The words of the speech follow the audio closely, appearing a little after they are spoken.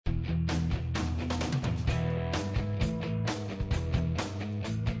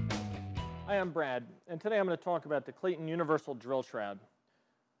Hi, I'm Brad, and today I'm going to talk about the Clayton Universal Drill Shroud.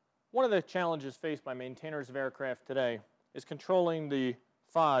 One of the challenges faced by maintainers of aircraft today is controlling the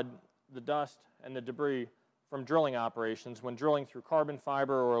FOD, the dust, and the debris from drilling operations when drilling through carbon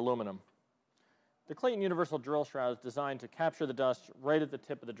fiber or aluminum. The Clayton Universal Drill Shroud is designed to capture the dust right at the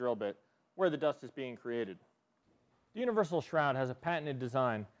tip of the drill bit, where the dust is being created. The Universal Shroud has a patented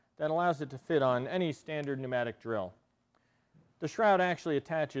design that allows it to fit on any standard pneumatic drill. The shroud actually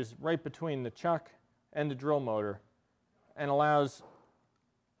attaches right between the chuck and the drill motor and allows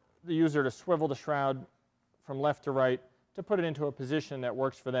the user to swivel the shroud from left to right to put it into a position that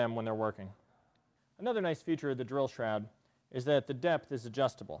works for them when they're working. Another nice feature of the drill shroud is that the depth is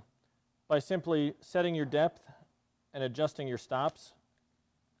adjustable. By simply setting your depth and adjusting your stops,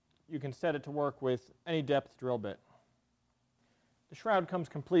 you can set it to work with any depth drill bit. The shroud comes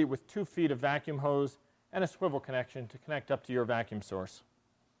complete with 2 feet of vacuum hose and a swivel connection to connect up to your vacuum source.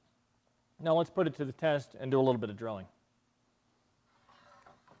 Now let's put it to the test and do a little bit of drilling.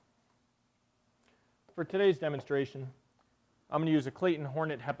 For today's demonstration, I'm going to use a Clayton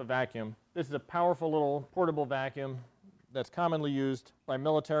Hornet HEPA vacuum. This is a powerful little portable vacuum that's commonly used by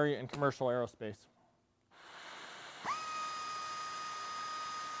military and commercial aerospace.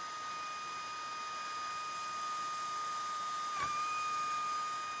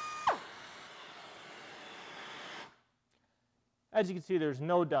 As you can see, there's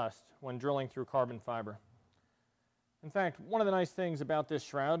no dust when drilling through carbon fiber. In fact, one of the nice things about this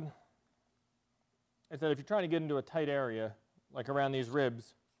shroud is that if you're trying to get into a tight area, like around these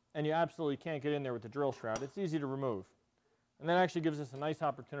ribs, and you absolutely can't get in there with the drill shroud, it's easy to remove. And that actually gives us a nice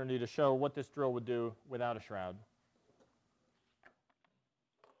opportunity to show what this drill would do without a shroud.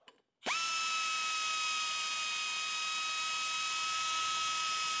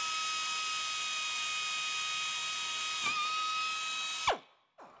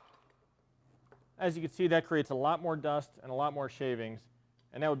 As you can see, that creates a lot more dust and a lot more shavings,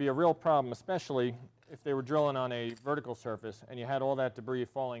 and that would be a real problem, especially if they were drilling on a vertical surface and you had all that debris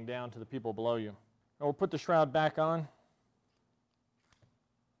falling down to the people below you. Now we'll put the shroud back on.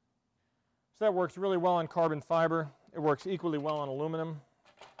 So that works really well on carbon fiber. It works equally well on aluminum.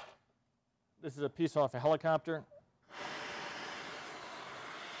 This is a piece off a helicopter.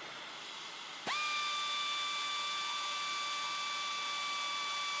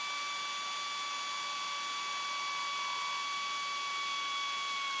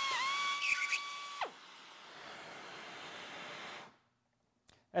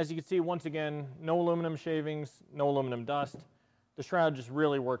 As you can see, once again, no aluminum shavings, no aluminum dust. The shroud just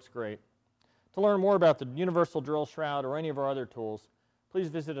really works great. To learn more about the Universal Drill Shroud or any of our other tools, please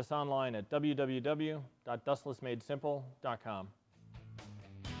visit us online at www.dustlessmadesimple.com.